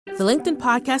The LinkedIn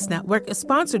Podcast Network is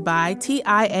sponsored by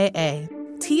TIAA.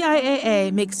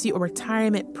 TIAA makes you a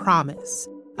retirement promise,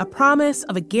 a promise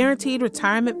of a guaranteed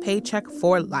retirement paycheck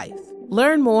for life.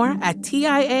 Learn more at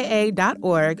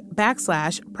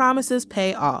TIAA.org/promises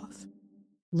pay off.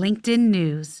 LinkedIn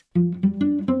News.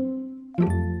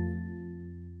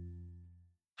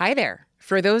 Hi there.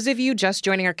 For those of you just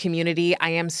joining our community, I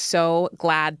am so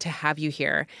glad to have you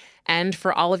here. And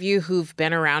for all of you who've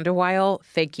been around a while,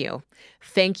 thank you.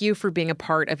 Thank you for being a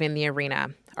part of In the Arena.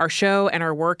 Our show and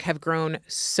our work have grown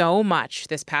so much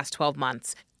this past 12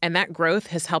 months, and that growth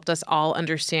has helped us all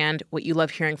understand what you love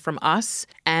hearing from us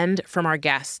and from our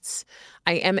guests.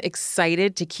 I am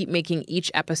excited to keep making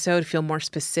each episode feel more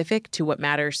specific to what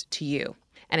matters to you.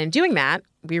 And in doing that,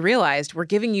 we realized we're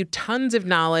giving you tons of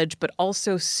knowledge, but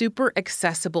also super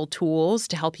accessible tools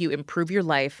to help you improve your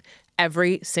life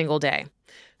every single day.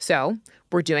 So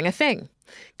we're doing a thing.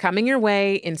 Coming your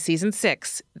way in Season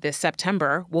 6 this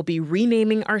September, we'll be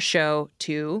renaming our show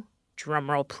to,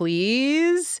 drumroll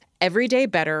please, Every Day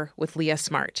Better with Leah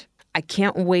Smart. I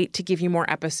can't wait to give you more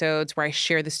episodes where I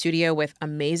share the studio with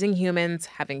amazing humans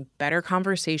having better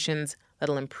conversations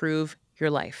that'll improve your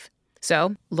life.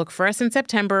 So look for us in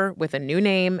September with a new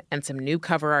name and some new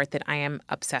cover art that I am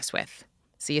obsessed with.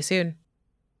 See you soon.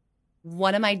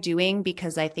 What am I doing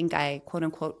because I think I quote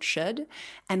unquote should?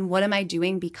 And what am I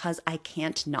doing because I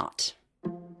can't not?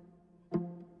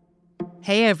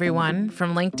 Hey everyone,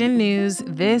 from LinkedIn News,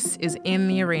 this is In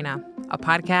the Arena, a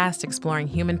podcast exploring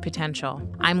human potential.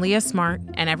 I'm Leah Smart,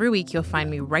 and every week you'll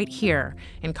find me right here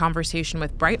in conversation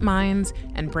with bright minds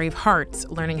and brave hearts,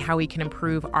 learning how we can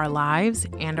improve our lives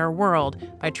and our world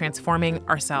by transforming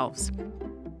ourselves.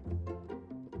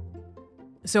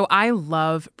 So I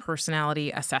love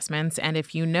personality assessments, and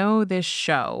if you know this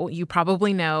show, you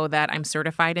probably know that I'm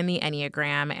certified in the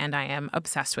Enneagram, and I am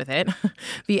obsessed with it.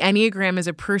 The Enneagram is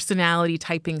a personality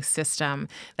typing system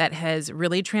that has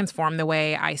really transformed the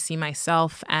way I see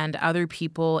myself and other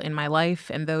people in my life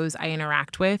and those I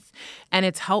interact with, and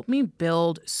it's helped me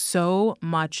build so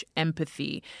much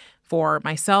empathy for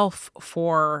myself,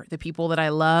 for the people that I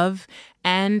love,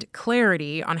 and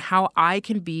clarity on how I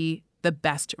can be the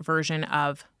best version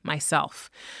of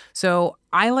myself. So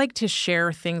I like to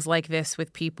share things like this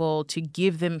with people to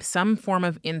give them some form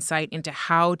of insight into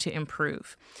how to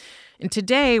improve. And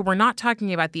today, we're not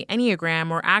talking about the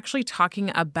Enneagram. We're actually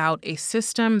talking about a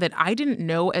system that I didn't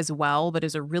know as well, but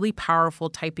is a really powerful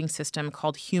typing system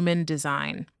called Human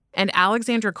Design. And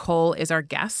Alexandra Cole is our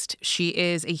guest. She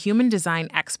is a human design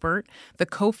expert, the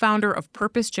co-founder of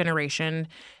Purpose Generation,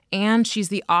 and she's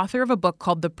the author of a book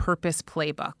called The Purpose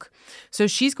Playbook. So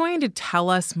she's going to tell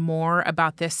us more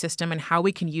about this system and how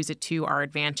we can use it to our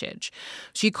advantage.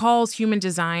 She calls human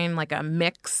design like a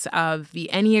mix of the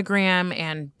Enneagram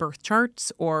and birth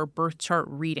charts or birth chart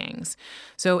readings.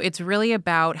 So it's really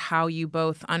about how you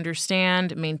both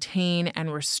understand, maintain,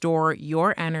 and restore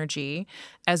your energy,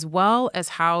 as well as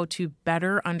how to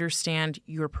better understand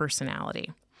your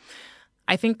personality.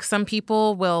 I think some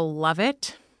people will love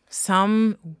it.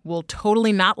 Some will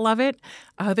totally not love it.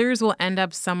 Others will end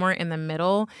up somewhere in the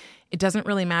middle. It doesn't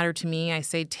really matter to me. I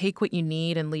say take what you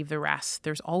need and leave the rest.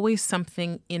 There's always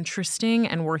something interesting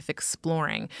and worth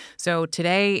exploring. So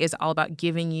today is all about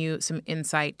giving you some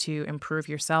insight to improve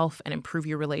yourself and improve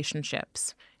your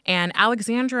relationships. And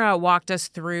Alexandra walked us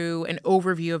through an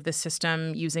overview of the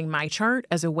system using my chart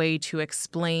as a way to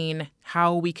explain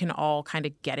how we can all kind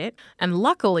of get it. And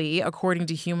luckily, according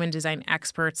to human design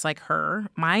experts like her,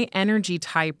 my energy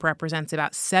type represents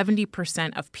about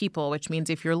 70% of people, which means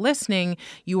if you're listening,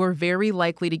 you are very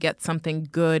likely to get something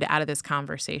good out of this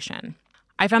conversation.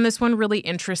 I found this one really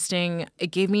interesting.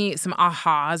 It gave me some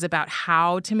ahas about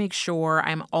how to make sure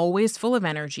I'm always full of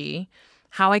energy,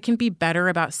 how I can be better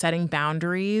about setting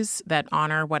boundaries that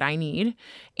honor what I need,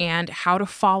 and how to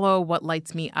follow what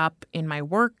lights me up in my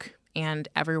work and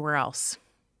everywhere else.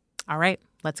 All right,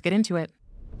 let's get into it.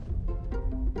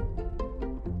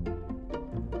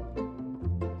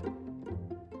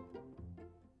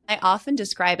 I often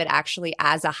describe it actually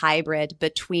as a hybrid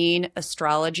between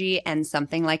astrology and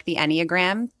something like the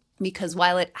Enneagram, because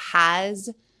while it has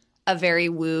a very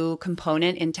woo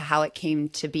component into how it came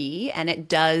to be, and it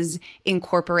does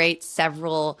incorporate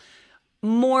several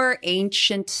more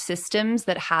ancient systems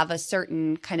that have a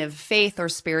certain kind of faith or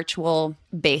spiritual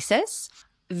basis,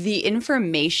 the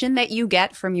information that you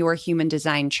get from your human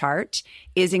design chart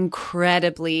is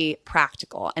incredibly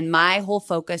practical. And my whole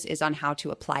focus is on how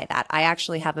to apply that. I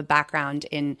actually have a background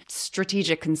in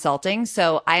strategic consulting.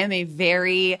 So I am a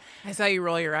very I saw you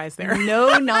roll your eyes there.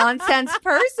 no nonsense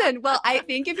person. Well, I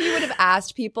think if you would have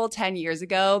asked people 10 years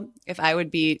ago if I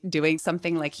would be doing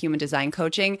something like human design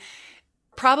coaching,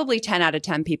 probably 10 out of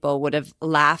 10 people would have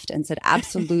laughed and said,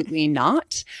 absolutely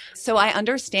not. So I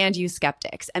understand you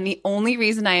skeptics. And the only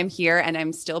reason I am here and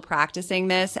I'm still practicing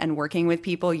this and working with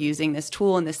people using this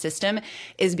tool and this system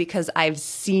is because I've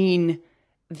seen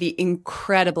the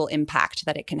incredible impact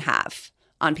that it can have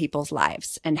on people's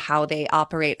lives and how they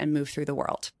operate and move through the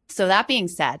world. So that being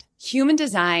said, human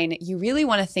design, you really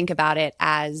want to think about it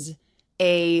as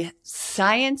a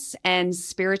science and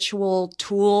spiritual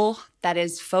tool that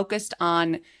is focused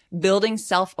on building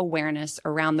self-awareness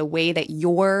around the way that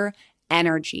your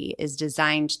energy is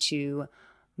designed to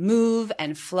move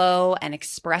and flow and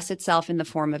express itself in the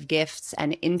form of gifts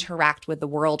and interact with the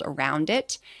world around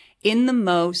it in the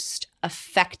most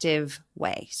effective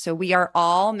way. So we are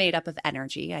all made up of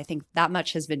energy. I think that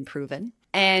much has been proven.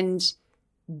 And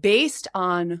based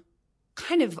on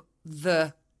kind of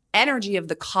the energy of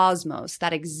the cosmos,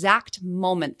 that exact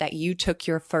moment that you took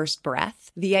your first breath,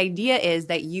 the idea is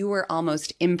that you were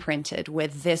almost imprinted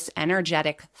with this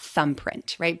energetic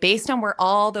thumbprint, right? Based on where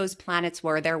all those planets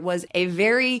were, there was a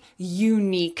very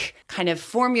unique kind of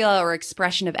formula or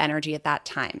expression of energy at that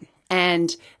time.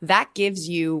 And that gives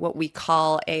you what we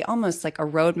call almost like a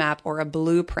roadmap or a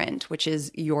blueprint, which is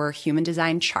your human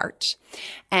design chart.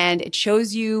 And it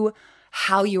shows you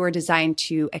how you are designed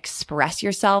to express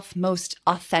yourself most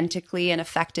authentically and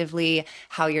effectively,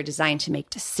 how you're designed to make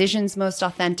decisions most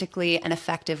authentically and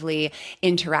effectively,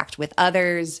 interact with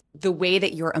others, the way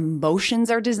that your emotions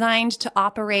are designed to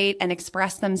operate and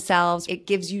express themselves. It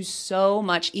gives you so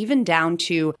much, even down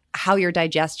to how your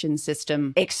digestion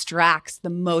system extracts the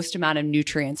most amount of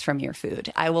nutrients from your food.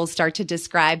 I will start to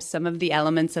describe some of the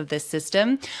elements of this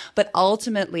system, but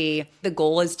ultimately the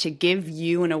goal is to give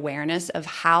you an awareness of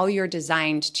how you're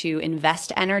designed to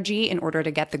invest energy in order to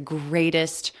get the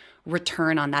greatest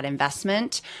return on that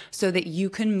investment so that you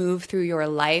can move through your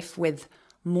life with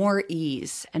more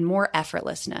ease and more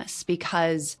effortlessness.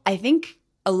 Because I think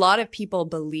a lot of people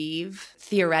believe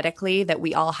theoretically that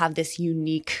we all have this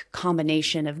unique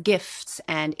combination of gifts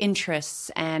and interests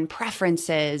and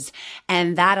preferences,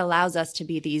 and that allows us to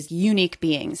be these unique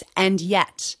beings. And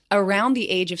yet, around the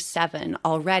age of 7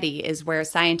 already is where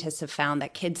scientists have found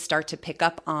that kids start to pick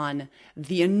up on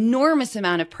the enormous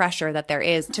amount of pressure that there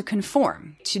is to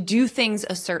conform, to do things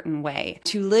a certain way,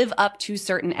 to live up to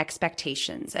certain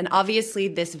expectations. And obviously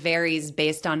this varies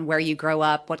based on where you grow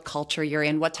up, what culture you're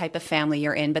in, what type of family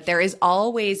you're in, but there is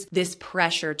always this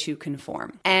pressure to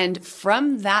conform. And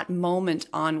from that moment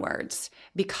onwards,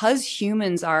 because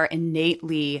humans are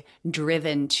innately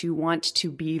driven to want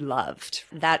to be loved,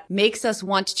 that makes us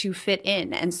want to fit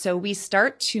in. And so we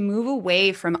start to move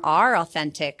away from our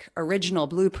authentic original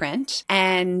blueprint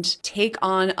and take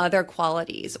on other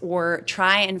qualities or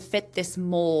try and fit this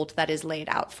mold that is laid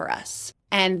out for us.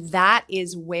 And that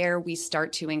is where we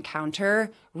start to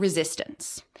encounter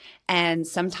resistance. And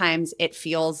sometimes it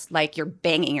feels like you're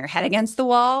banging your head against the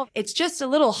wall. It's just a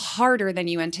little harder than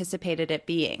you anticipated it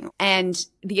being. And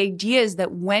the idea is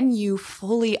that when you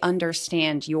fully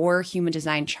understand your human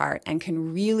design chart and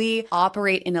can really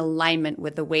operate in alignment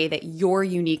with the way that your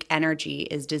unique energy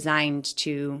is designed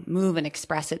to move and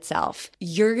express itself,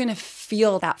 you're going to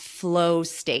feel that flow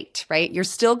state, right? You're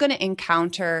still going to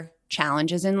encounter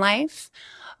challenges in life,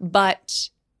 but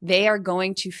they are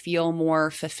going to feel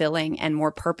more fulfilling and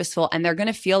more purposeful. And they're going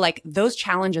to feel like those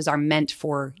challenges are meant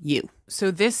for you.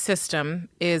 So this system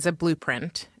is a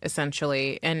blueprint,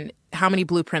 essentially. And how many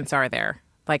blueprints are there?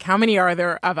 Like, how many are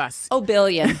there of us? Oh,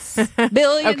 billions.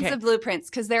 Billions of blueprints,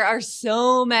 because there are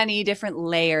so many different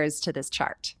layers to this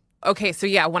chart. Okay, so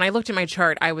yeah, when I looked at my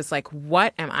chart, I was like,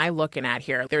 what am I looking at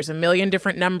here? There's a million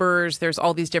different numbers. There's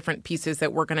all these different pieces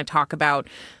that we're going to talk about.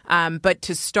 But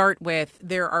to start with,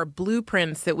 there are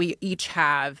blueprints that we each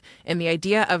have. And the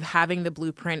idea of having the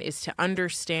blueprint is to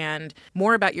understand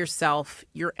more about yourself,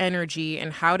 your energy,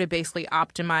 and how to basically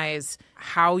optimize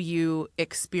how you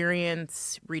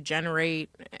experience, regenerate,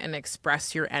 and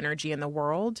express your energy in the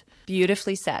world.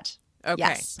 Beautifully said. Okay.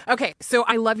 Yes. Okay, so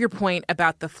I love your point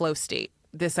about the flow state.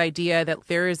 This idea that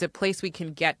there is a place we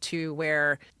can get to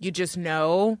where you just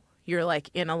know you're like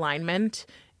in alignment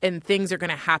and things are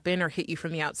going to happen or hit you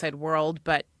from the outside world,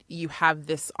 but you have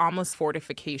this almost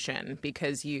fortification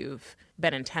because you've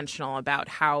been intentional about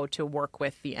how to work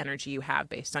with the energy you have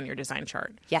based on your design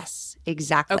chart. Yes,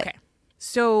 exactly. Okay.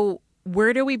 So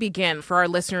Where do we begin? For our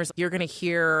listeners, you're going to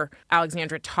hear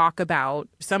Alexandra talk about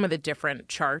some of the different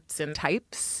charts and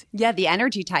types. Yeah, the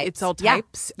energy types. It's all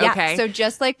types? Yeah. Okay. So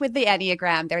just like with the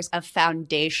Enneagram, there's a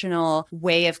foundational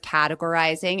way of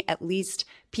categorizing at least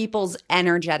people's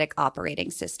energetic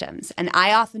operating systems. And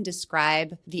I often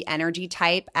describe the energy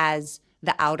type as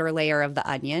the outer layer of the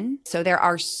onion. So there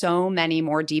are so many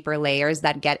more deeper layers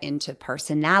that get into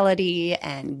personality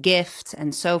and gifts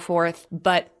and so forth.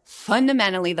 But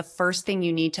fundamentally, the first thing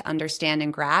you need to understand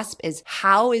and grasp is,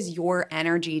 how is your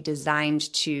energy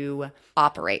designed to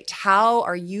operate? How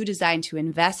are you designed to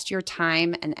invest your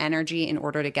time and energy in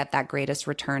order to get that greatest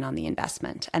return on the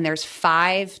investment? And there's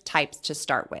 5 types to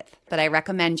start with. But I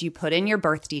recommend you put in your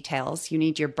birth details. You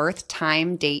need your birth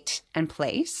time, date, and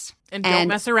place. And don't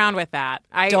mess around with that.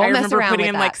 I remember putting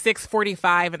in like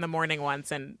 6:45 in the morning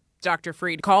once, and Dr.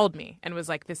 Fried called me and was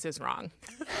like, "This is wrong."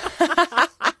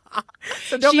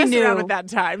 So don't mess around with that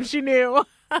time. She knew.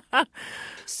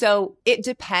 So it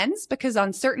depends, because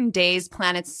on certain days,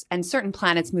 certain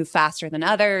planets move faster than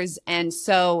others. And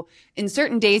so in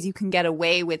certain days, you can get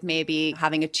away with maybe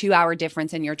having a 2-hour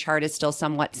difference and your chart is still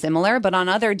somewhat similar. But on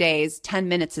other days, 10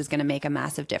 minutes is going to make a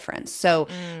massive difference. So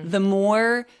the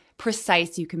more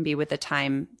precise you can be with the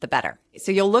time, the better.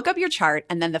 So you'll look up your chart,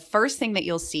 and then the first thing that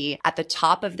you'll see at the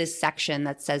top of this section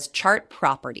that says chart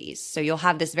properties. So you'll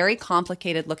have this very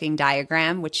complicated looking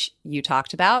diagram, which you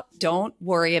talked about. Don't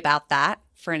worry about that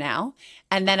for now.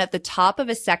 And then at the top of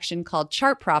a section called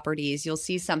chart properties, you'll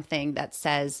see something that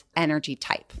says energy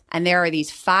type. And there are these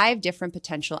 5 different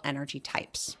potential energy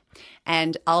types.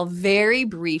 And I'll very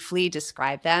briefly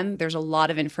describe them. There's a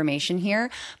lot of information here,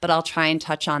 but I'll try and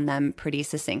touch on them pretty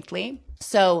succinctly.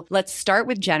 So let's start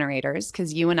with generators,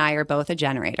 because you and I are both a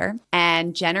generator.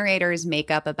 And generators make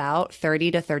up about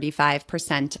 30 to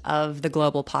 35% of the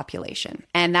global population.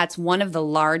 And that's one of the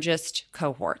largest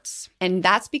cohorts. And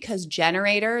that's because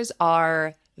generators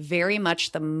are very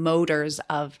much the motors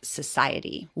of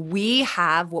society. We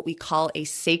have what we call a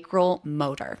sacral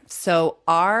motor. So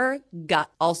our gut,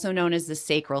 also known as the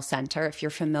sacral center, if you're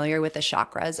familiar with the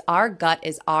chakras, our gut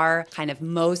is our kind of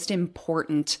most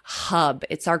important hub.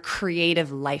 It's our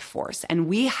creative life force. And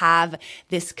we have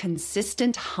this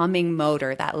consistent humming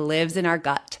motor that lives in our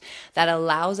gut that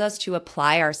allows us to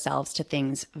apply ourselves to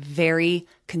things very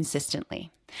consistently.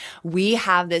 We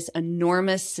have this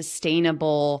enormous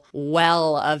sustainable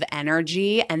well of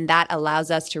energy, and that allows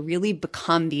us to really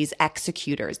become these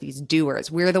executors, these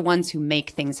doers. We're the ones who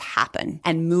make things happen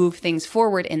and move things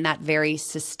forward in that very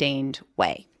sustained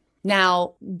way.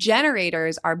 Now,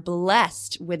 generators are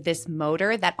blessed with this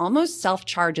motor that almost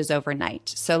self-charges overnight.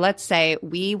 So let's say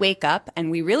we wake up, and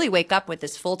we really wake up with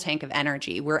this full tank of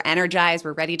energy. We're energized,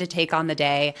 we're ready to take on the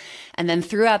day. And then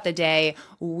throughout the day,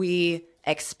 we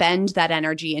expend that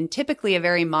energy in typically a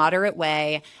very moderate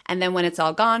way. And then when it's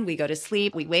all gone, we go to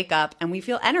sleep, we wake up, and we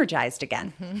feel energized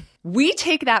again. Mm-hmm. We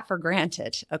take that for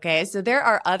granted, okay? So there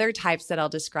are other types that I'll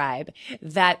describe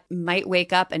that might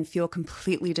wake up and feel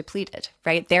completely depleted,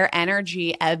 right? Their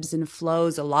energy ebbs and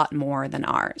flows a lot more than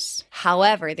ours.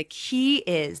 However, the key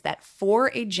is that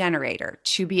for a generator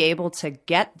to be able to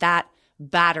get that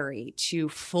battery to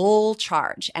full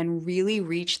charge and really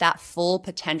reach that full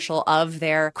potential of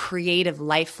their creative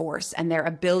life force and their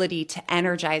ability to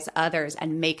energize others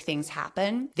and make things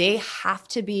happen, they have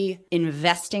to be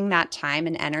investing that time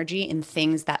and energy in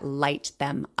things that light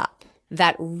them up,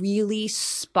 that really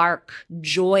spark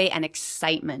joy and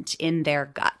excitement in their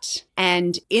gut.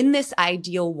 And in this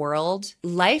ideal world,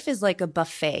 life is like a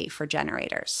buffet for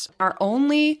generators. Our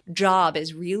only job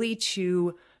is really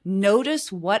to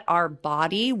notice what our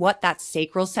body, what that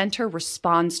sacral center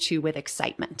responds to with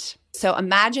excitement. So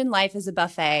imagine life is a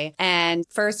buffet, and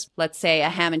first, let's say a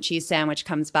ham and cheese sandwich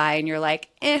comes by and you're like,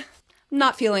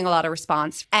 not feeling a lot of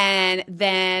response. And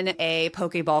then a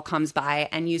Pokeball comes by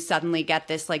and you suddenly get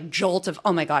this like jolt of,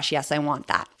 oh my gosh, yes, I want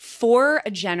that. For a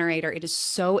generator, it is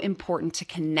so important to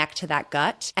connect to that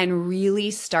gut and really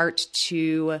start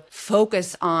to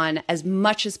focus on, as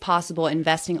much as possible,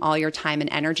 investing all your time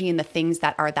and energy in the things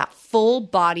that are that full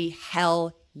body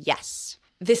hell yes.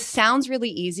 This sounds really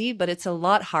easy, but it's a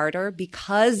lot harder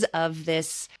because of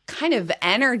this kind of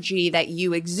energy that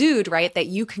you exude, right? That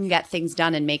you can get things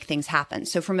done and make things happen.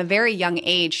 So from a very young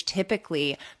age,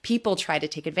 typically people try to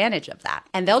take advantage of that.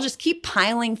 And they'll just keep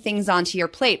piling things onto your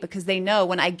plate because they know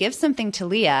when I give something to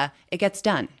Leah, it gets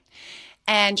done.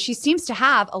 And she seems to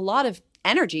have a lot of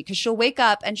energy because she'll wake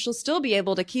up and she'll still be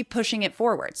able to keep pushing it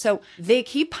forward. So they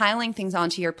keep piling things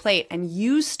onto your plate, and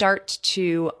you start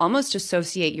to almost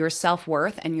associate your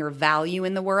self-worth and your value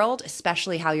in the world,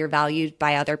 especially how you're valued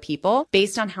by other people,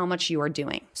 based on how much you are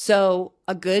doing. So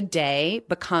a good day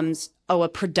becomes, a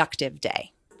productive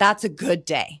day. That's a good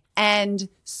day. And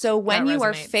so when you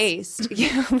are faced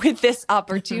with this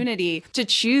opportunity to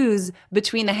choose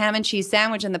between the ham and cheese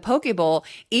sandwich and the poke bowl,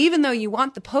 even though you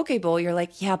want the poke bowl, you're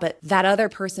like, yeah, but that other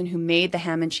person who made the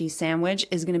ham and cheese sandwich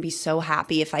is going to be so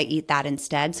happy if I eat that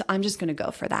instead. So I'm just going to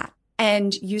go for that.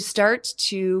 And you start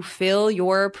to fill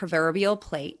your proverbial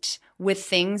plate with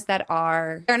things that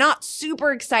they're not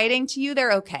super exciting to you.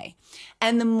 They're okay.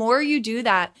 And the more you do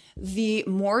that, the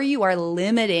more you are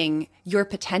limiting your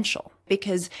potential,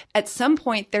 because at some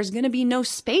point there's going to be no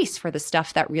space for the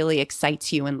stuff that really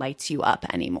excites you and lights you up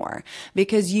anymore,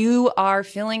 because you are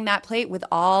filling that plate with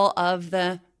all of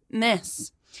the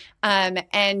mess.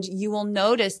 And you will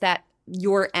notice that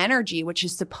your energy, which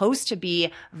is supposed to be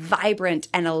vibrant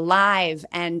and alive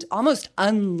and almost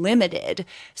unlimited,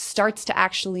 starts to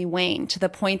actually wane to the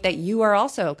point that you are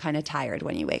also kind of tired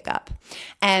when you wake up.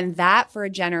 And that for a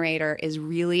generator is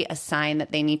really a sign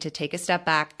that they need to take a step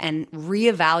back and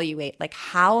reevaluate, like,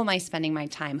 how am I spending my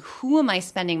time? Who am I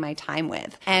spending my time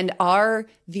with? And are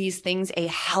these things a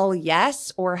hell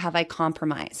yes, or have I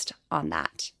compromised on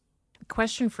that?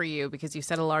 Question for you, because you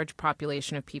said a large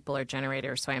population of people are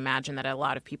generators, so I imagine that a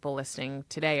lot of people listening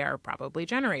today are probably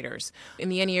generators. In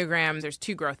the Enneagram, there's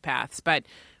 2 growth paths, but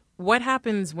what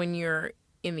happens when you're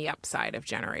in the upside of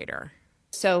generator?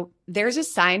 So there's a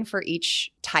sign for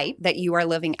each type that you are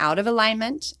living out of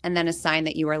alignment, and then a sign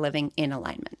that you are living in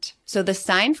alignment. So the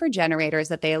sign for generators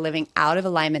that they are living out of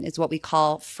alignment is what we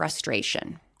call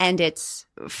frustration. And it's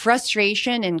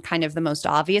frustration in kind of the most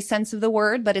obvious sense of the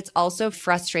word, but it's also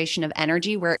frustration of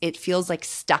energy where it feels like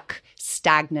stuck,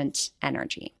 stagnant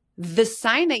energy. The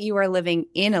sign that you are living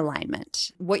in alignment,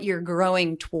 what you're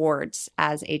growing towards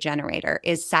as a generator,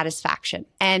 is satisfaction.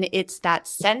 And it's that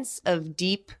sense of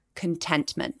deep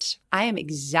contentment. I am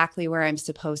exactly where I'm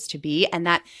supposed to be. And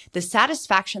that the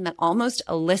satisfaction that almost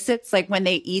elicits, like when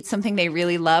they eat something they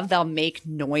really love, they'll make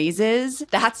noises.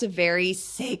 That's a very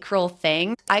sacral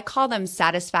thing. I call them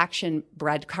satisfaction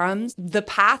breadcrumbs. The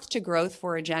path to growth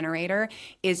for a generator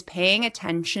is paying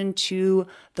attention to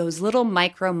those little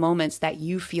micro moments that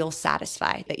you feel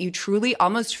satisfied, that you truly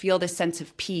almost feel this sense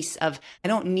of peace of, I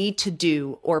don't need to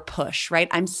do or push, right?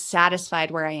 I'm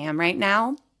satisfied where I am right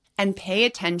now. And pay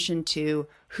attention to,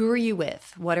 who are you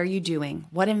with? What are you doing?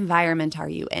 What environment are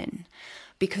you in?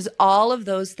 Because all of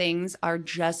those things are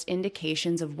just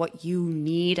indications of what you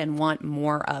need and want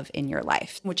more of in your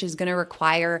life, which is going to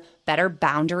require better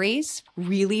boundaries,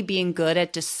 really being good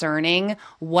at discerning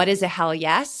what is a hell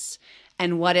yes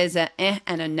and what is a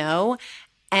and a no.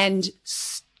 And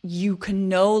you can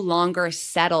no longer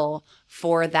settle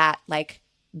for that, like,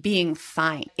 being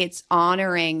fine. It's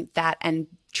honoring that and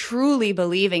truly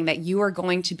believing that you are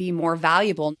going to be more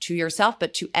valuable to yourself,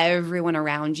 but to everyone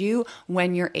around you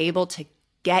when you're able to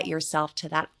get yourself to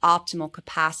that optimal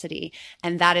capacity.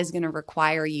 And that is going to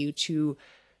require you to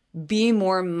be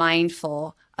more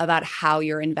mindful about how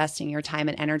you're investing your time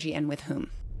and energy and with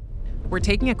whom. We're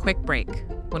taking a quick break.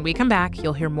 When we come back,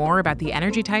 you'll hear more about the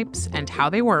energy types and how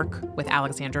they work with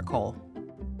Alexandra Cole.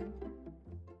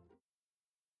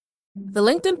 The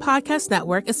LinkedIn Podcast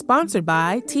Network is sponsored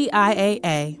by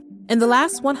TIAA. In the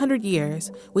last 100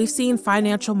 years, we've seen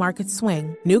financial markets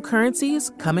swing, new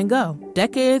currencies come and go,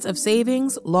 decades of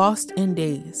savings lost in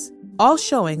days, all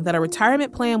showing that a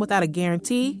retirement plan without a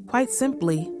guarantee, quite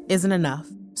simply, isn't enough.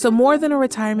 So more than a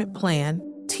retirement plan,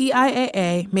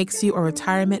 TIAA makes you a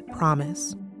retirement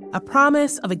promise. A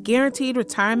promise of a guaranteed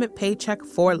retirement paycheck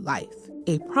for life.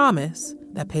 A promise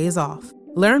that pays off.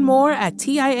 Learn more at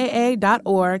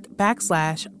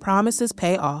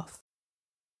TIAA.org/promisespayoff.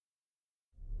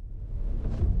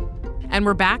 And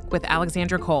we're back with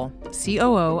Alexandra Cole,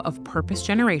 COO of Purpose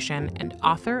Generation and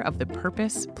author of the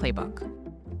Purpose Playbook.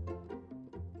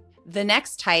 The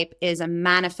next type is a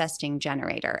manifesting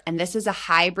generator, and this is a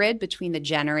hybrid between the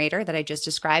generator that I just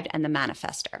described and the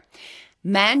manifester.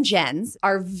 Man-gens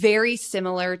are very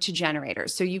similar to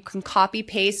generators. So you can copy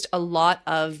paste a lot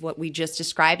of what we just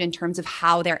described in terms of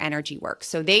how their energy works.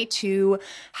 So they too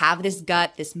have this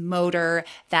gut, this motor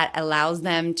that allows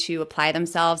them to apply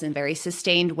themselves in very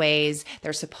sustained ways.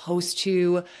 They're supposed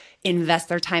to invest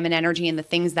their time and energy in the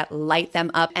things that light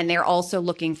them up. And they're also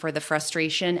looking for the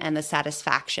frustration and the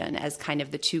satisfaction as kind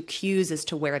of the two cues as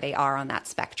to where they are on that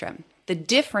spectrum. The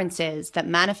difference is that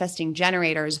manifesting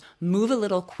generators move a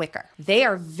little quicker. They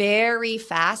are very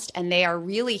fast, and they are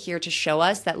really here to show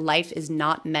us that life is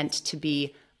not meant to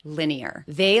be linear.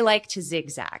 They like to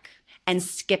zigzag and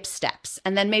skip steps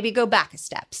and then maybe go back a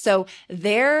step. So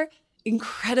they're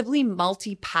incredibly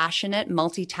multi-passionate,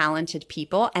 multi-talented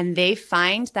people, and they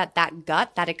find that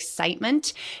gut, that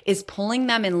excitement is pulling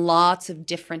them in lots of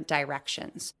different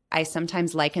directions. I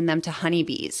sometimes liken them to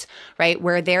honeybees, right?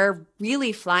 Where they're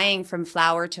really flying from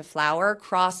flower to flower,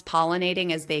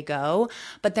 cross-pollinating as they go,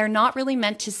 but they're not really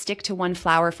meant to stick to one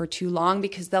flower for too long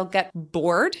because they'll get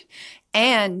bored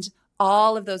and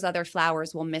all of those other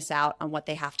flowers will miss out on what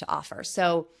they have to offer.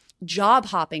 So job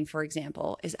hopping, for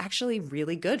example, is actually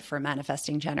really good for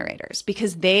manifesting generators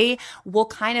because they will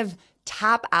kind of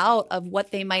tap out of what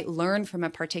they might learn from a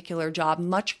particular job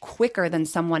much quicker than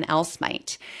someone else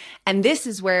might. And this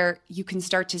is where you can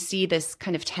start to see this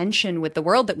kind of tension with the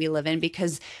world that we live in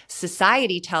because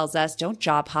society tells us, don't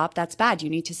job hop, that's bad. You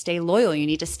need to stay loyal. You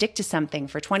need to stick to something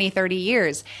for 20, 30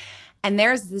 years. And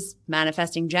there's this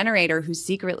manifesting generator who's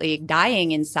secretly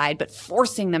dying inside, but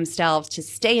forcing themselves to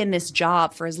stay in this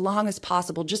job for as long as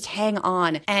possible, just hang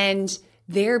on. And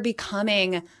they're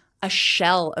becoming a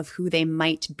shell of who they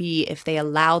might be if they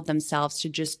allowed themselves to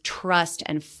just trust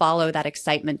and follow that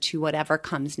excitement to whatever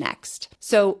comes next.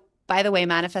 So, by the way,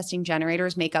 manifesting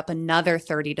generators make up another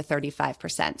 30 to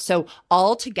 35%. So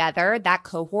altogether, that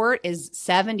cohort is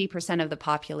 70% of the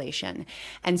population.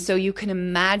 And so you can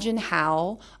imagine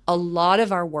how a lot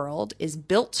of our world is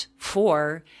built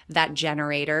for that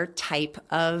generator type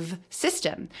of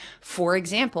system. For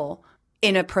example,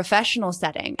 in a professional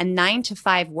setting, a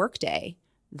 9-to-5 workday,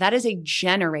 that is a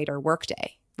generator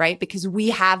workday, right? Because we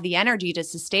have the energy to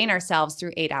sustain ourselves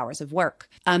through 8 hours of work.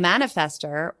 A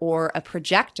manifestor or a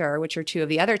projector, which are two of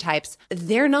the other types,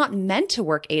 they're not meant to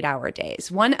work 8-hour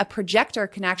days. A projector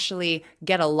can actually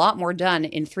get a lot more done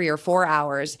in 3 or 4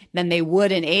 hours than they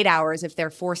would in 8 hours if they're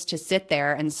forced to sit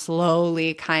there and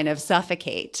slowly kind of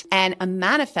suffocate. And a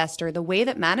manifestor, the way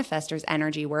that manifestors'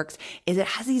 energy works is it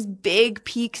has these big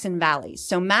peaks and valleys.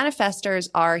 So manifestors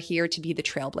are here to be the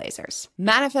trailblazers.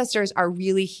 Manifestors are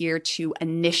really here to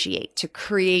initiate, to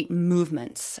create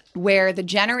movements, where the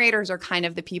generators are kind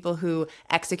of the people who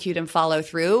execute and follow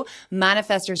through.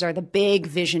 Manifestors are the big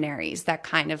visionaries that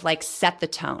kind of like set the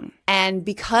tone. And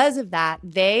because of that,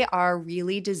 they are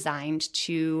really designed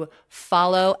to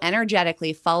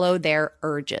energetically follow their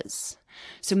urges.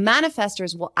 So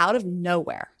manifestors will out of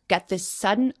nowhere get this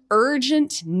sudden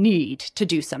urgent need to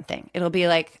do something. It'll be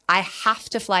like, I have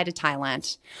to fly to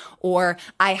Thailand, or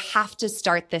I have to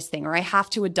start this thing, or I have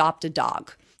to adopt a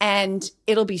dog. And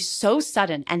it'll be so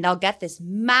sudden, and they'll get this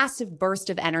massive burst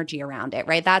of energy around it,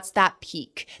 right? That's that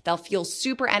peak. They'll feel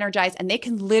super energized, and they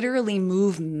can literally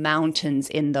move mountains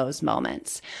in those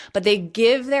moments. But they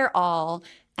give their all,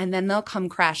 and then they'll come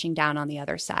crashing down on the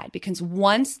other side. Because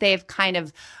once they've kind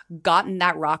of gotten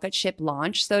that rocket ship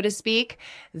launched, so to speak,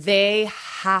 they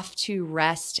have to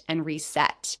rest and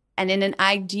reset. And in an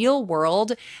ideal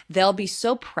world, they'll be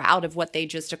so proud of what they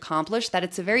just accomplished that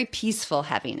it's a very peaceful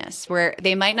heaviness where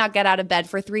they might not get out of bed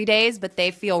for 3 days, but they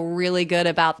feel really good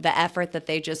about the effort that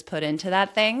they just put into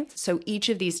that thing. So each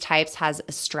of these types has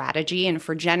a strategy. And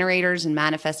for generators and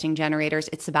manifesting generators,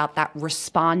 it's about that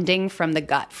responding from the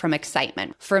gut, from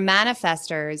excitement. For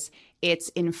manifestors, it's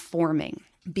informing.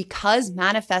 Because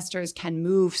manifestors can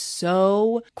move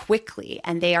so quickly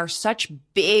and they are such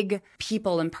big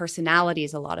people and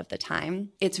personalities a lot of the time,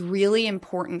 it's really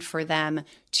important for them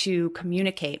to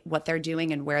communicate what they're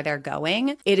doing and where they're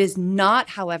going. It is not,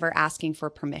 however, asking for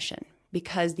permission.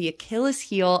 Because the Achilles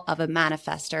heel of a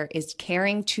manifestor is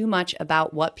caring too much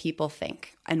about what people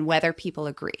think and whether people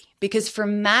agree. Because for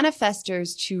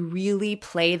manifestors to really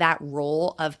play that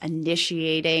role of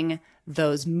initiating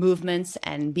those movements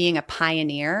and being a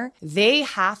pioneer, they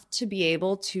have to be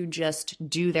able to just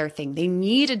do their thing. They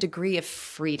need a degree of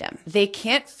freedom. They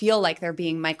can't feel like they're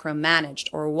being micromanaged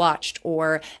or watched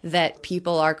or that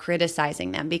people are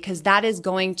criticizing them, because that is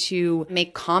going to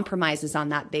make compromises on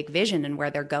that big vision and where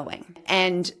they're going.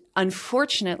 And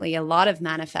unfortunately, a lot of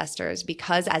manifestors,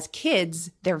 because as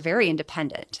kids, they're very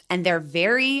independent and they're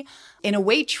very, in a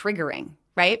way, triggering.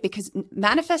 Right? Because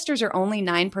manifestors are only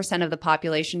 9% of the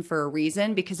population for a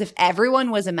reason, because if everyone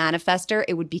was a manifestor,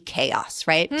 it would be chaos,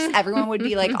 right? Everyone would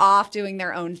be like off doing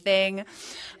their own thing.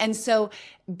 And so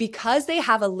because they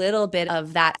have a little bit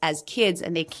of that as kids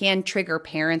and they can trigger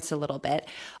parents a little bit,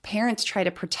 parents try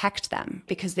to protect them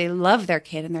because they love their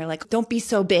kid and they're like, don't be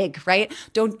so big, right?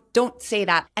 Don't say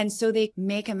that. And so they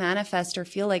make a manifestor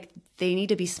feel like they need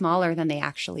to be smaller than they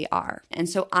actually are. And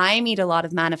so I meet a lot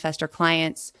of manifestor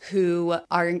clients who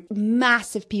are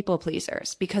massive people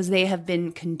pleasers because they have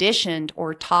been conditioned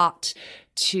or taught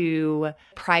to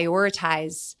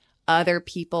prioritize other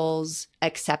people's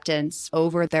acceptance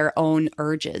over their own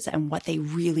urges and what they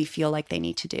really feel like they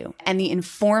need to do. And the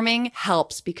informing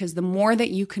helps because the more that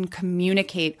you can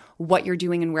communicate what you're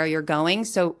doing and where you're going.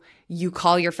 So you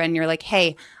call your friend and you're like,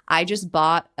 hey, I just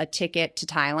bought a ticket to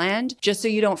Thailand, just so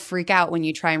you don't freak out when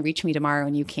you try and reach me tomorrow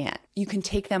and you can't. You can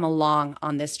take them along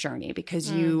on this journey because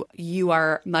you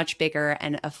are much bigger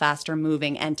and a faster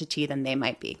moving entity than they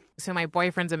might be. So my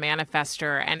boyfriend's a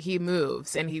manifestor and he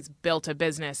moves and he's built a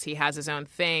business. He has his own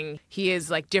thing. He is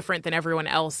like different than everyone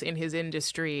else in his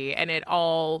industry and it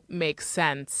all makes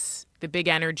sense. The big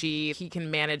energy, he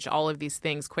can manage all of these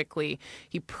things quickly.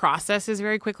 He processes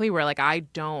very quickly where like I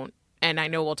don't. And I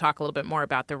know we'll talk a little bit more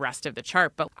about the rest of the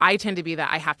chart, but I tend to be that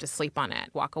I have to sleep on it,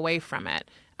 walk away from it.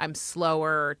 I'm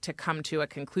slower to come to a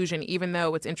conclusion, even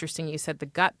though it's interesting you said the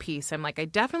gut piece. I'm like, I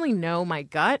definitely know my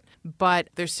gut,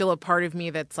 but there's still a part of me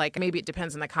that's like, maybe it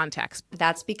depends on the context.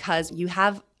 That's because you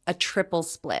have a triple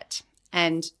split.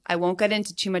 And I won't get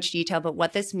into too much detail, but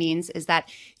what this means is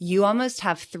that you almost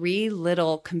have 3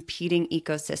 little competing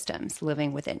ecosystems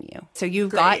living within you. So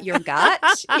you've got your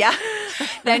gut. Yeah.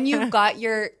 Then you've got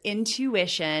your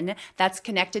intuition that's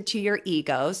connected to your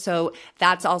ego. So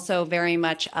that's also very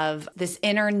much of this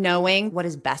inner knowing what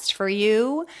is best for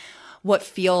you, what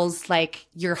feels like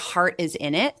your heart is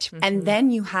in it. Mm-hmm. And then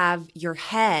you have your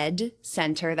head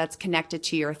center that's connected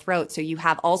to your throat. So you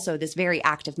have also this very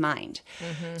active mind.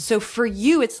 Mm-hmm. So for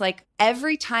you, it's like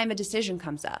every time a decision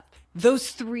comes up, those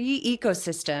 3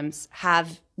 ecosystems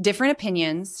have different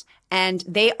opinions and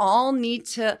they all need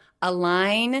to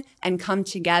align and come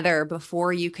together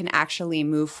before you can actually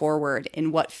move forward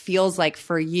in what feels like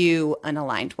for you an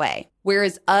aligned way.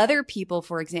 Whereas other people,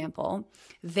 for example,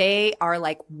 they are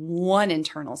like one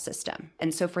internal system.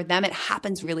 And so for them, it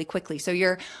happens really quickly. So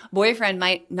your boyfriend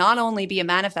might not only be a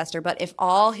manifestor, but if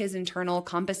all his internal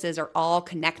compasses are all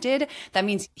connected, that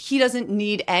means he doesn't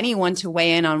need anyone to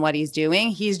weigh in on what he's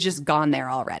doing. He's just gone there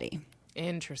already.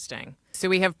 Interesting. So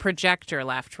we have projector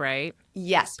left, right?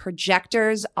 Yes.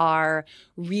 Projectors are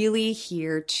really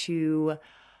here to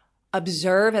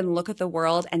observe and look at the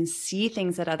world and see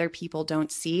things that other people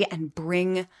don't see and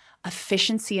bring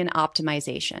efficiency and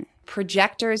optimization.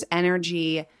 Projectors'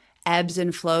 energy ebbs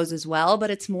and flows as well,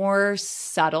 but it's more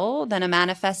subtle than a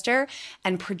manifestor.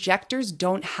 And projectors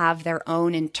don't have their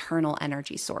own internal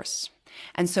energy source.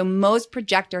 And so most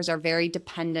projectors are very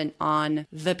dependent on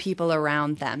the people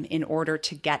around them in order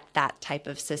to get that type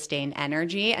of sustained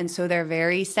energy. And so they're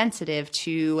very sensitive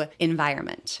to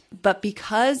environment. But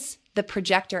because the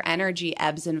projector energy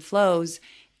ebbs and flows,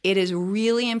 it is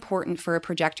really important for a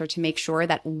projector to make sure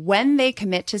that when they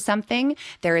commit to something,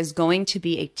 there is going to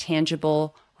be a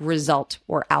tangible result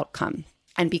or outcome.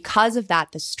 And because of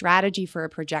that, the strategy for a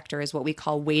projector is what we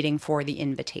call waiting for the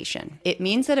invitation. It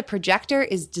means that a projector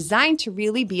is designed to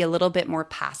really be a little bit more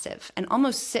passive and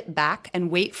almost sit back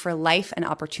and wait for life and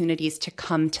opportunities to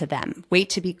come to them, wait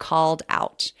to be called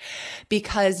out.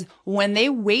 Because when they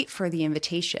wait for the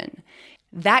invitation,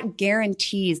 that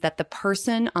guarantees that the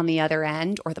person on the other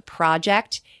end or the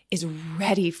project is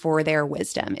ready for their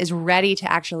wisdom, is ready to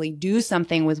actually do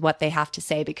something with what they have to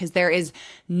say, because there is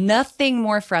nothing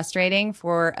more frustrating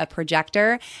for a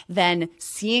projector than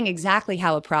seeing exactly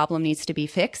how a problem needs to be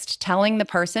fixed, telling the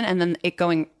person, and then it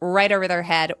going right over their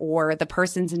head, or the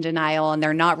person's in denial and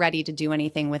they're not ready to do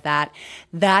anything with that.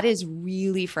 That is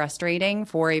really frustrating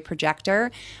for a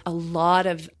projector. A lot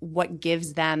of what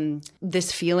gives them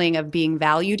this feeling of being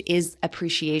valued is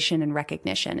appreciation and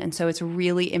recognition. And so it's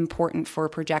really important for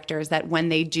projectors that when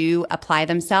they do apply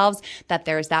themselves, that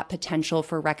there's that potential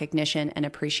for recognition and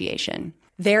appreciation.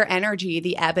 Their energy,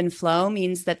 the ebb and flow,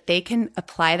 means that they can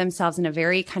apply themselves in a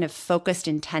very kind of focused,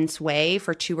 intense way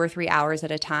for 2 or 3 hours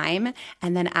at a time.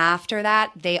 And then after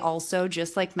that, they also,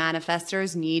 just like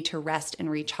manifestors, need to rest and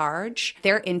recharge.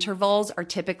 Their intervals are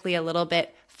typically a little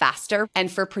bit faster.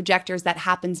 And for projectors, that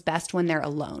happens best when they're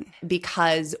alone,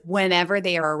 because whenever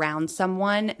they are around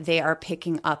someone, they are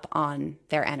picking up on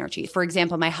their energy. For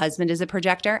example, my husband is a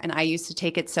projector, and I used to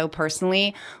take it so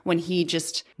personally when he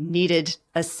just needed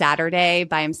a Saturday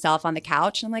by himself on the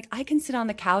couch. I'm like, I can sit on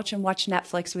the couch and watch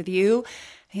Netflix with you.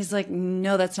 He's like,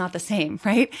 no, that's not the same,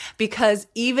 right? Because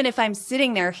even if I'm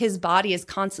sitting there, his body is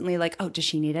constantly like, oh, does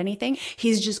she need anything?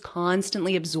 He's just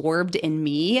constantly absorbed in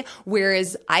me,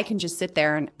 whereas I can just sit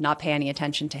there and not pay any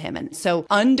attention to him. And so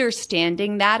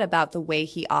understanding that about the way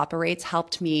he operates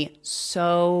helped me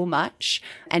so much.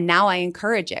 And now I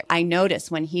encourage it. I notice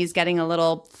when he's getting a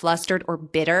little flustered or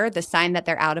bitter, the sign that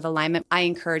they're out of alignment, I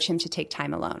encourage him to take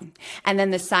time alone. And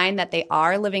then the sign that they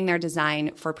are living their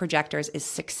design for projectors is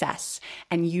success.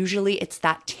 And usually it's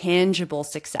that tangible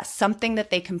success, something that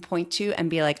they can point to and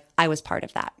be like, I was part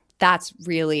of that. That's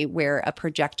really where a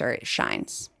projector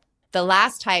shines. The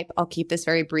last type, I'll keep this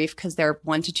very brief because they're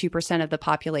 1% to 2% of the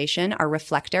population, are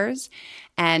reflectors.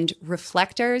 And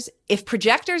reflectors, if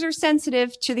projectors are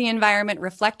sensitive to the environment,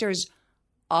 reflectors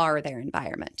are their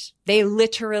environment.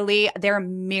 They're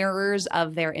mirrors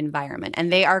of their environment,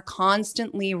 and they are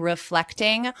constantly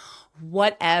reflecting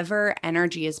whatever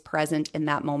energy is present in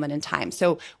that moment in time.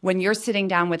 So when you're sitting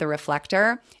down with a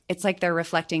reflector, it's like they're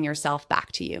reflecting yourself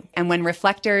back to you. And when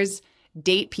reflectors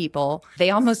date people, they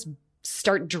almost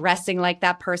start dressing like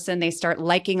that person. They start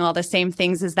liking all the same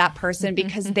things as that person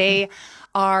because they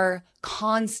are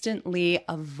constantly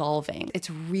evolving. It's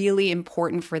really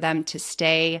important for them to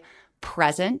stay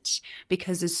present,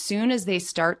 because as soon as they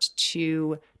start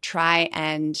to try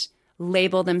and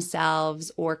label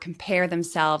themselves or compare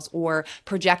themselves or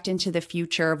project into the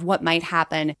future of what might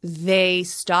happen, they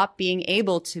stop being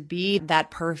able to be that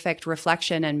perfect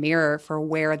reflection and mirror for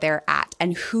where they're at.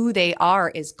 And who they are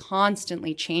is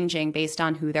constantly changing based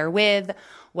on who they're with,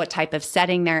 what type of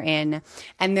setting they're in.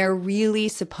 And they're really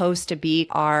supposed to be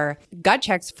our gut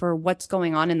checks for what's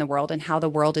going on in the world and how the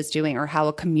world is doing or how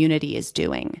a community is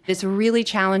doing. It's really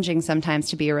challenging sometimes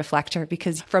to be a reflector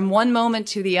because from one moment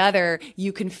to the other,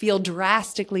 you can feel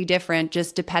drastically different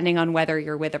just depending on whether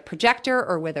you're with a projector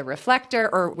or with a reflector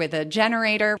or with a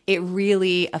generator. It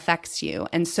really affects you.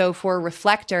 And so for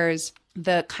reflectors,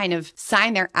 the kind of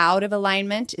sign they're out of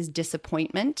alignment is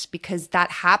disappointment, because that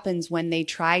happens when they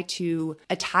try to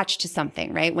attach to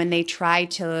something, right? When they try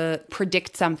to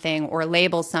predict something or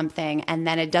label something and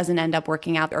then it doesn't end up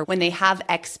working out, or when they have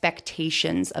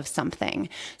expectations of something.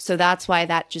 So that's why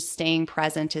that just staying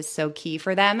present is so key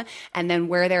for them. And then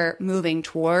where they're moving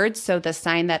towards, so the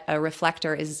sign that a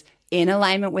reflector is in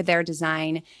alignment with their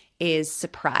design is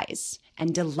surprise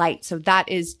and delight. So that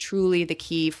is truly the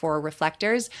key for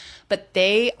reflectors, but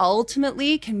they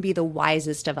ultimately can be the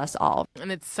wisest of us all.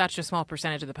 And it's such a small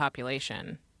percentage of the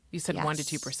population. You said Yes. 1%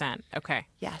 to 2%. Okay.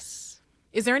 Yes.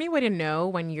 Is there any way to know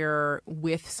when you're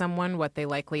with someone what they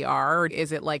likely are? Or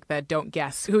is it like the don't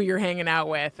guess who you're hanging out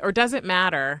with? Or does it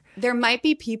matter? There might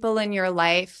be people in your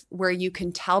life where you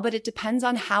can tell, but it depends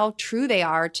on how true they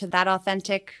are to that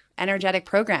authentic energetic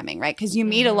programming, right? Because you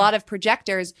meet a lot of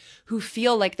projectors who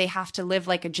feel like they have to live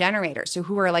like a generator. So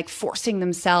who are like forcing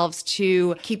themselves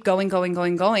to keep going,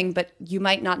 but you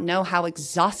might not know how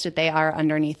exhausted they are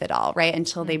underneath it all, right?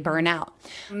 Until they burn out.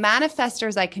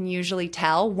 Manifestors, I can usually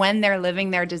tell when they're living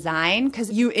their design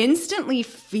because you instantly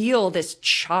feel this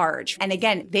charge. And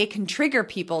again, they can trigger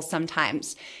people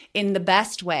sometimes in the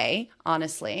best way,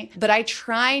 honestly. But I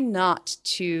try not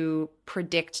to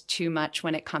predict too much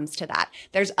when it comes to that.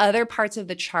 There's other parts of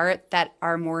the chart that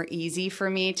are more easy for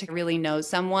me to really know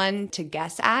someone to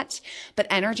guess at. But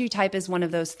energy type is one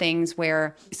of those things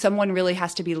where someone really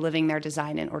has to be living their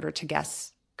design in order to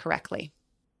guess correctly.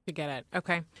 To get it.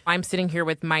 Okay. I'm sitting here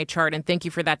with my chart, and thank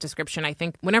you for that description. I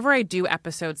think whenever I do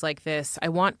episodes like this, I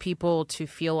want people to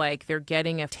feel like they're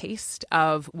getting a taste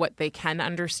of what they can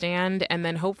understand. And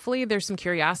then hopefully there's some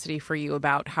curiosity for you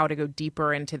about how to go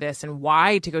deeper into this and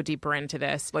why to go deeper into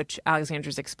this, which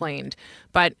Alexandra's explained.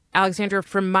 But Alexandra,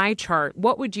 from my chart,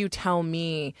 what would you tell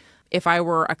me if I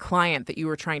were a client that you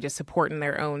were trying to support in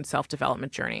their own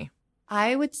self-development journey?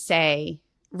 I would say,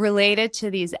 related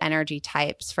to these energy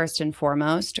types, first and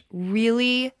foremost,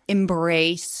 really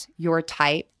embrace your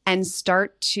type and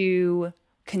start to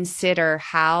consider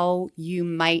how you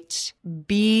might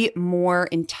be more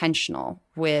intentional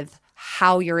with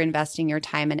how you're investing your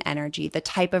time and energy, the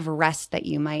type of rest that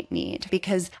you might need.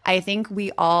 Because I think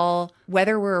we all,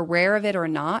 whether we're aware of it or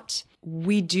not,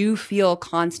 we do feel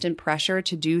constant pressure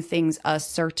to do things a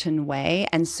certain way.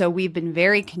 And so we've been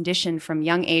very conditioned from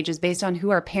young ages based on who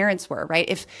our parents were, right?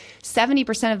 If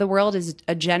 70% of the world is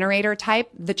a generator type,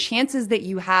 the chances that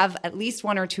you have at least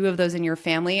one or two of those in your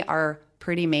family are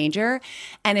pretty major.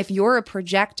 And if you're a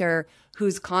projector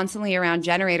who's constantly around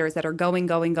generators that are going,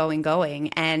 going, going, going,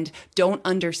 and don't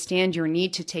understand your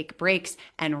need to take breaks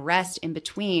and rest in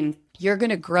between, you're going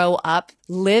to grow up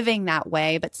living that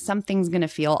way, but something's going to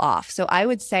feel off. So I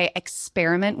would say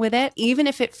experiment with it. Even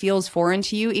if it feels foreign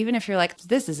to you, even if you're like,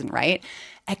 this isn't right,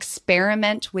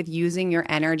 experiment with using your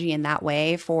energy in that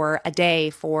way for a day,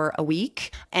 for a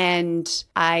week. And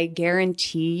I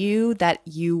guarantee you that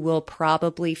you will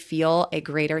probably feel a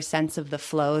greater sense of the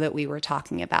flow that we were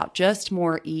talking about, just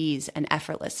more ease and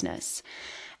effortlessness.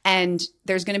 And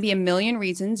there's going to be a million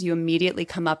reasons you immediately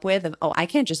come up with of, oh, I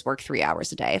can't just work 3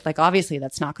 hours a day. Like, obviously,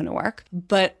 that's not going to work.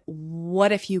 But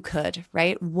what if you could,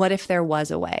 right? What if there was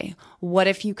a way? What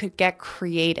if you could get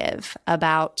creative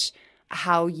about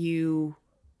how you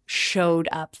showed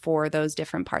up for those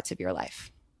different parts of your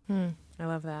life? I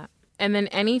love that. And then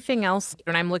anything else,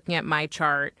 when I'm looking at my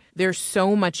chart, there's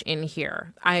so much in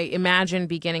here. I imagine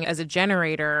beginning as a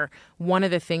generator, one of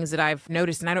the things that I've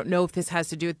noticed, and I don't know if this has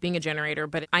to do with being a generator,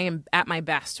 but I am at my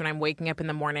best when I'm waking up in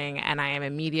the morning and I am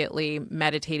immediately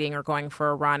meditating or going for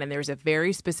a run. And there's a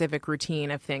very specific routine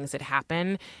of things that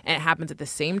happen, and it happens at the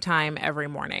same time every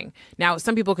morning. Now,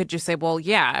 some people could just say, well,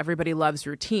 yeah, everybody loves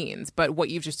routines, but what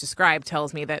you've just described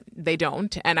tells me that they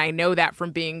don't. And I know that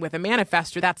from being with a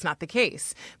manifestor, that's not the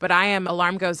case. But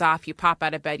alarm goes off, you pop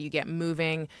out of bed, you get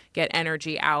moving, get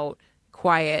energy out,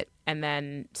 quiet, and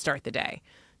then start the day.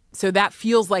 So that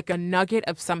feels like a nugget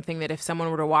of something that if someone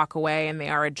were to walk away and they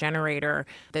are a generator,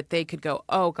 that they could go,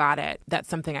 oh, got it. That's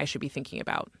something I should be thinking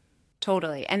about.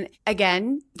 Totally. And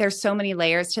again, there's so many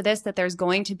layers to this that there's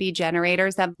going to be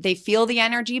generators that they feel the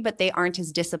energy, but they aren't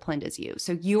as disciplined as you.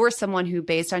 So you are someone who,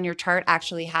 based on your chart,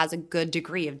 actually has a good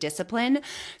degree of discipline.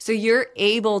 So you're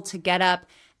able to get up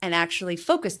and actually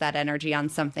focus that energy on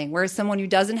something. Whereas someone who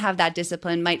doesn't have that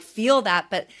discipline might feel that,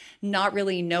 but not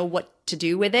really know what to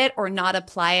do with it or not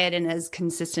apply it in as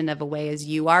consistent of a way as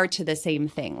you are to the same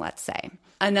thing, let's say.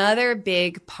 Another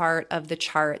big part of the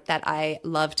chart that I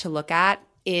love to look at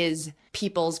is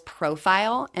people's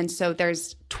profile. And so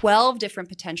there's 12 different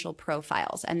potential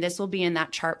profiles, and this will be in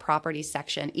that chart properties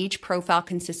section. Each profile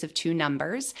consists of 2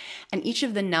 numbers, and each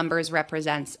of the numbers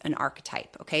represents an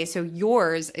archetype. Okay, so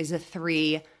yours is a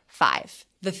 3-5.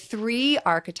 The 3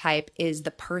 archetype is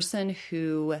the person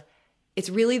who it's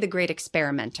really the great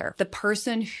experimenter, the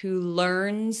person who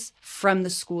learns from the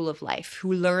school of life,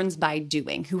 who learns by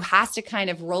doing, who has to kind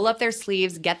of roll up their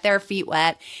sleeves, get their feet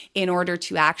wet in order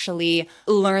to actually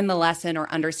learn the lesson or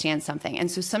understand something.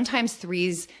 And so sometimes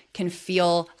 3s can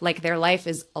feel like their life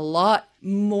is a lot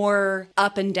more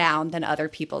up and down than other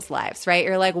people's lives, right?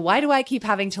 You're like, why do I keep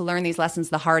having to learn these lessons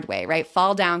the hard way, right?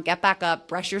 Fall down, get back up,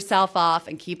 brush yourself off,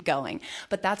 and keep going.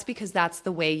 But that's because that's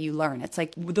the way you learn. It's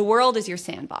like the world is your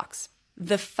sandbox.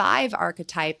 The 5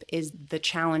 archetype is the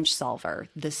challenge solver,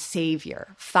 the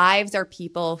savior. 5s are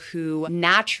people who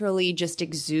naturally just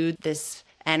exude this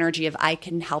energy of I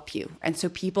can help you. And so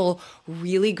people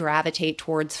really gravitate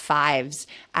towards 5s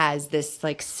as this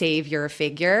like savior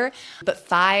figure. But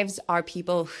 5s are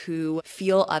people who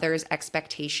feel others'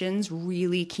 expectations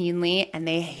really keenly and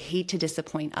they hate to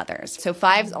disappoint others. So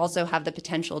 5s also have the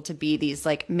potential to be these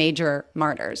like major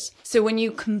martyrs. So when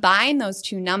you combine those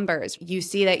 2 numbers, you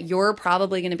see that you're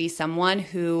probably going to be someone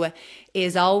who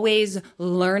is always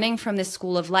learning from this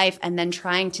school of life and then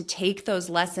trying to take those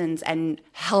lessons and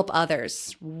help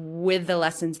others with the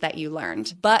lessons that you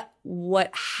learned. But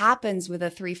what happens with a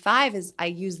 3-5 is I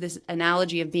use this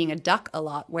analogy of being a duck a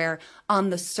lot, where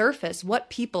on the surface, what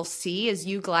people see is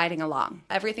you gliding along.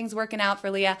 Everything's working out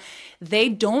for Leah. They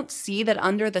don't see that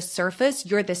under the surface,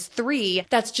 you're this 3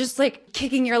 that's just like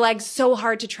kicking your legs so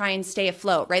hard to try and stay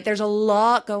afloat, right? There's a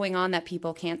lot going on that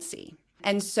people can't see.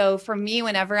 And so for me,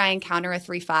 whenever I encounter a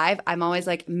 3-5, I'm always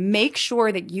like, make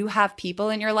sure that you have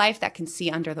people in your life that can see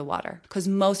under the water, because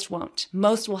most won't.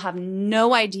 Most will have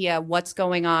no idea what's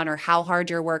going on or how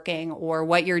hard you're working or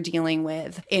what you're dealing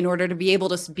with in order to be able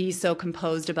to be so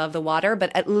composed above the water,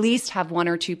 but at least have 1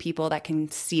 or 2 people that can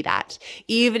see that,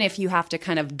 even if you have to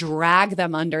kind of drag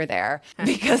them under there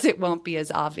because it won't be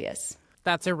as obvious.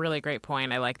 That's a really great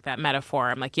point. I like that metaphor.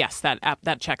 I'm like, yes,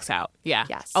 that checks out. Yeah.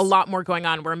 Yes. A lot more going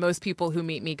on where most people who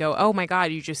meet me go, oh my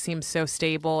God, you just seem so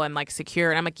stable and like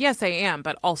secure. And I'm like, yes, I am.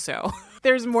 But also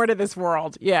there's more to this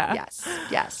world. Yeah.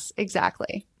 Yes,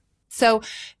 exactly. So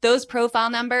those profile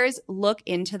numbers, look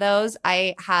into those.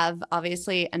 I have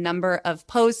obviously a number of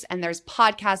posts and there's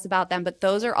podcasts about them, but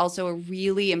those are also a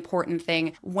really important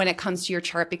thing when it comes to your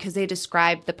chart because they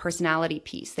describe the personality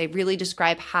piece. They really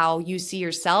describe how you see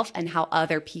yourself and how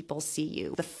other people see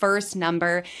you. The first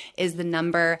number is the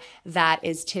number that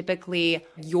is typically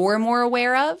you're more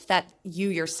aware of, that you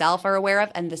yourself are aware of,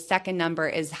 and the second number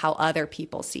is how other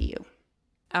people see you.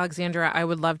 Alexandra, I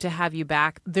would love to have you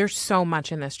back. There's so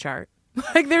much in this chart.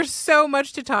 There's so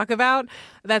much to talk about.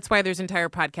 That's why there's entire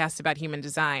podcasts about human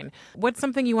design. What's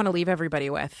something you want to leave everybody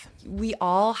with? We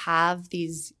all have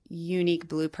these unique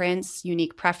blueprints,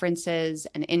 unique preferences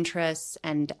and interests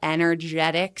and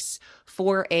energetics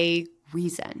for a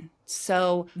reason.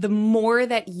 So the more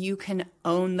that you can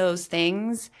own those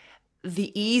things,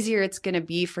 the easier it's going to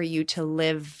be for you to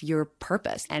live your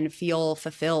purpose and feel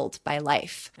fulfilled by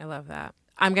life. I love that.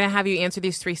 I'm going to have you answer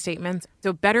these 3 statements.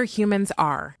 So better humans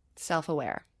are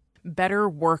self-aware, better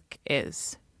work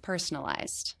is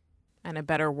personalized, and a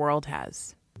better world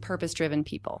has purpose-driven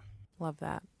people. Love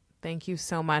that. Thank you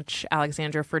so much,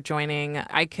 Alexandra, for joining.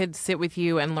 I could sit with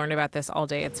you and learn about this all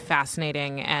day. It's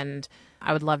fascinating, and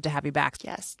I would love to have you back.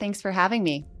 Yes, thanks for having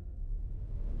me.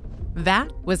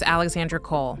 That was Alexandra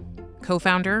Cole,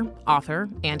 co-founder, author,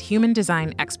 and human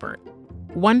design expert.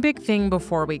 One big thing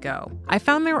before we go. I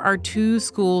found there are 2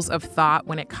 schools of thought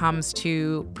when it comes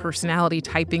to personality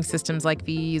typing systems like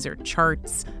these or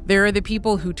charts. There are the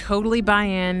people who totally buy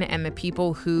in and the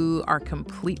people who are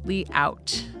completely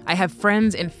out. I have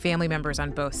friends and family members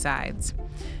on both sides.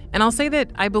 And I'll say that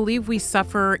I believe we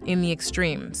suffer in the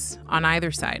extremes on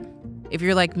either side. If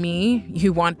you're like me,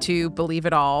 you want to believe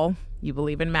it all. You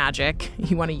believe in magic.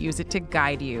 You want to use it to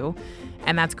guide you.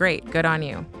 And that's great. Good on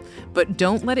you. But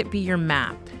don't let it be your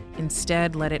map.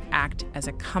 Instead, let it act as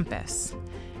a compass.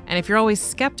 And if you're always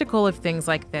skeptical of things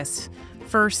like this,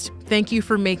 first, thank you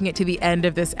for making it to the end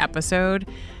of this episode.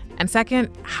 And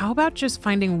second, how about just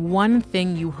finding one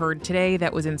thing you heard today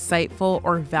that was insightful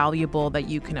or valuable that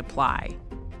you can apply?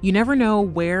 You never know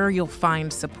where you'll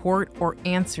find support or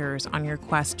answers on your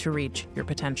quest to reach your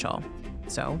potential.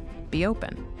 So be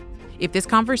open. If this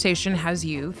conversation has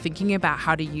you thinking about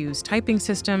how to use typing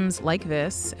systems like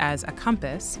this as a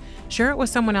compass, share it with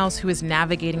someone else who is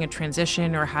navigating a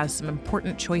transition or has some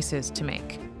important choices to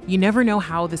make. You never know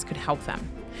how this could help them.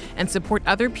 And support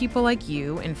other people like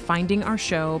you in finding our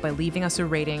show by leaving us a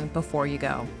rating before you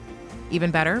go.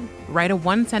 Even better, write a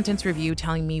 1-sentence review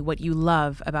telling me what you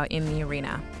love about In the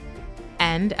Arena.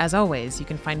 And as always, you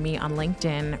can find me on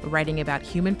LinkedIn writing about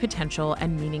human potential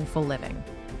and meaningful living.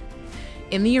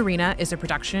 In the Arena is a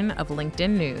production of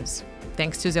LinkedIn News.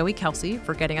 Thanks to Zoe Kelsey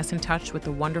for getting us in touch with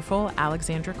the wonderful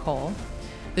Alexandra Cole.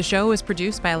 The show is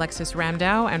produced by Alexis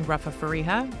Ramdow and Rafa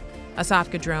Fariha. Asaf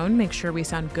Gadron makes sure we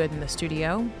sound good in the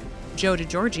studio. Joe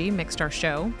DeGiorgi mixed our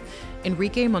show.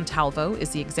 Enrique Montalvo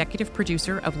is the executive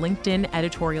producer of LinkedIn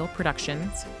Editorial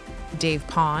Productions. Dave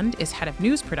Pond is head of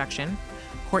news production.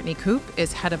 Courtney Coop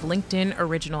is head of LinkedIn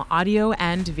Original Audio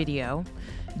and Video.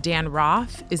 Dan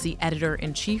Roth is the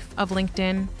editor-in-chief of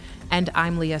LinkedIn, and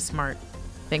I'm Leah Smart.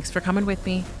 Thanks for coming with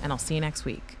me, and I'll see you next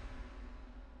week.